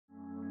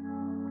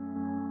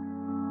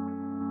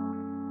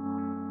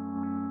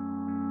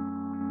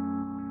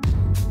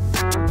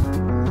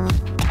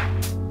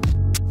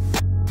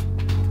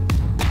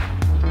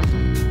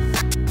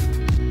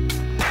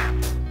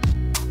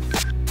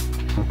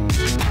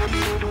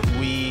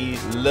We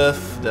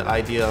love the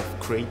idea of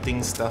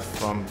creating stuff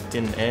from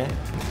thin air,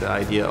 the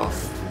idea of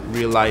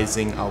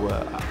realizing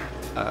our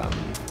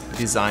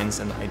designs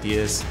and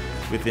ideas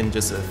within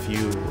just a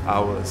few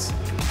hours.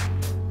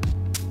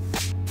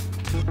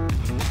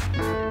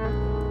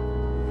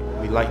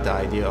 We like the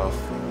idea of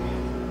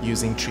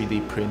using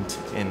 3D print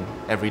in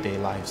everyday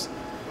lives.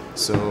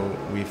 So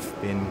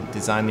we've been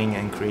designing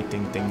and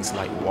creating things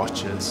like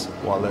watches,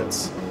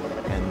 wallets,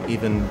 and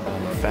even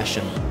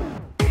fashion.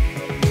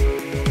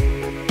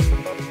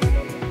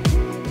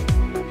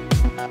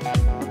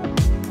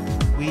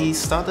 We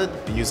started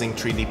using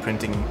 3D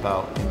printing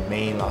about in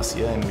May last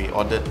year, and we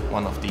ordered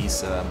one of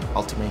these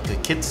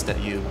Ultimaker kits that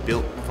you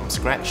build from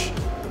scratch.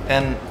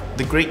 And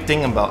the great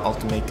thing about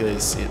Ultimaker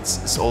is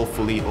it's all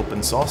fully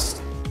open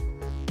source.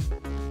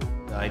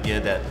 The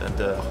idea that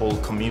the whole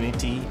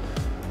community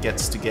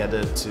gets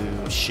together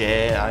to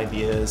share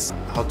ideas,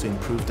 how to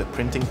improve the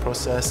printing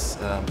process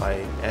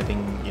by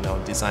adding,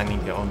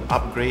 designing their own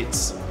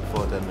upgrades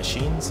for the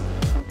machines.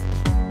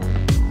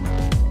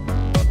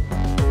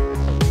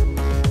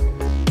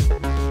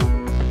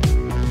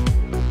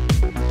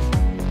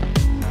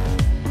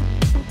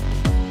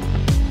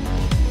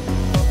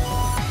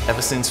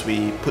 Ever since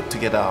we put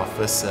together our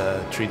first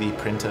 3D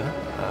printer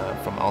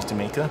from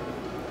Ultimaker,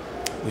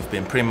 we've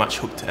been pretty much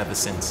hooked ever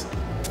since.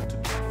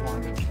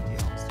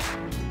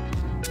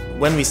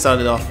 When we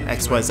started off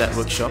XYZ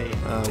Workshop,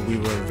 we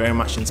were very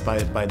much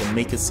inspired by the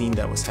maker scene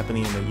that was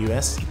happening in the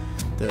US.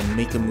 The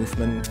maker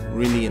movement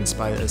really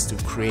inspired us to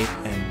create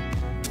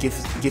and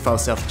give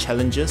ourselves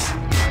challenges.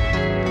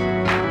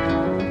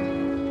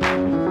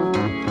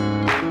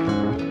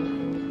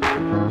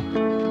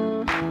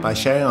 By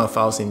sharing our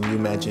files in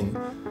YouMagine,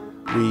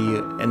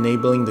 we're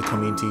enabling the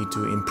community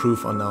to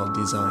improve on our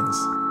designs.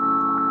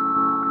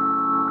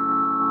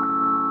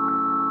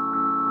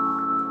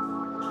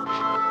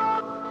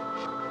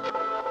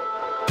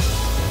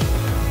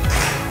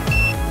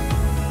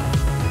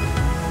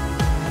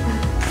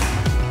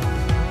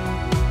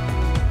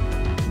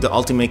 The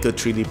Ultimaker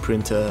 3D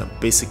printer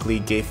basically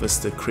gave us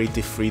the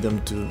creative freedom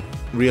to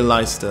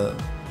realize the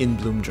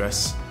inBloom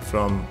dress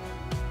from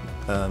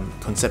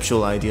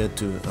conceptual idea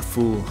to a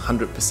full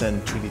 100%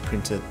 3D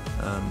printed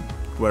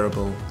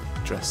wearable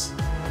dress.